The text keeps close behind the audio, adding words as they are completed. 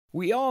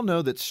We all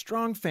know that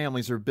strong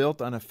families are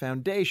built on a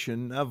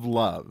foundation of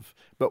love.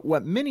 But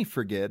what many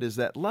forget is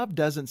that love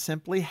doesn't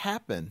simply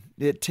happen.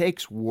 It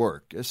takes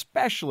work,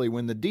 especially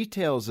when the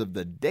details of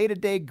the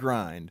day-to-day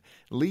grind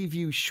leave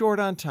you short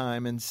on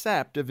time and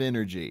sapped of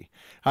energy.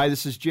 Hi,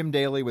 this is Jim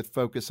Daly with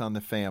Focus on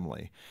the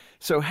Family.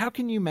 So how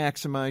can you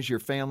maximize your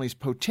family's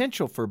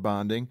potential for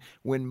bonding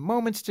when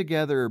moments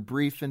together are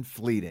brief and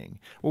fleeting?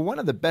 Well, one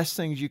of the best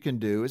things you can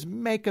do is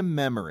make a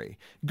memory.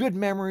 Good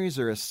memories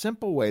are a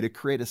simple way to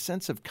create a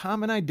sense of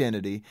common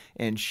identity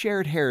and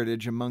shared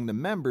heritage among the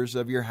members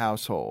of your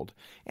household.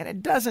 And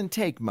it doesn't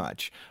take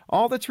much.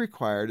 All that's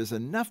required is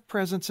enough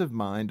presence of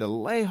mind to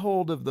lay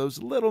hold of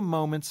those little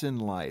moments in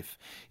life.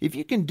 If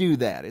you can do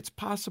that, it's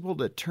possible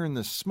to turn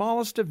the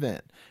smallest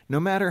event, no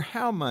matter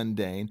how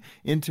mundane,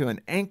 into an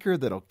anchor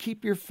that'll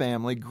keep your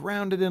family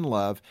grounded in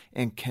love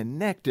and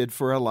connected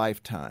for a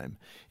lifetime.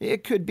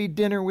 It could be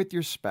dinner with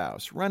your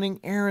spouse, running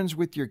errands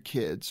with your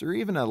kids, or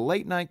even a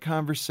late-night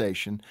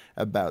conversation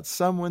about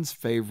someone's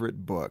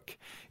favorite book.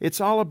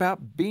 It's all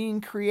about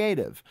being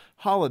creative.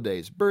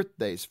 Holidays,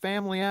 birthdays,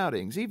 family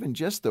outings, even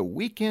just the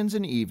weekends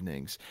and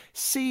evenings.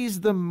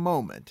 Seize the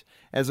moment.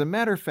 As a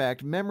matter of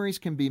fact, memories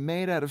can be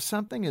made out of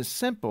something as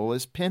simple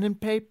as pen and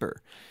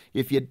paper.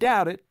 If you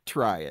doubt it,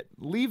 try it.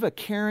 Leave a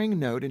caring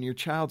note in your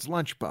child's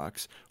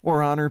lunchbox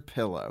or on her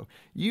pillow.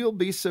 You'll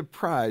be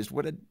surprised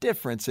what a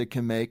difference it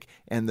can make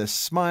and the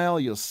smile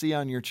you'll see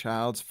on your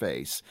child's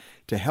face.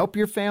 To help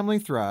your family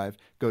thrive,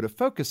 go to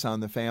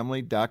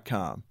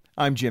FocusOnTheFamily.com.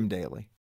 I'm Jim Daly.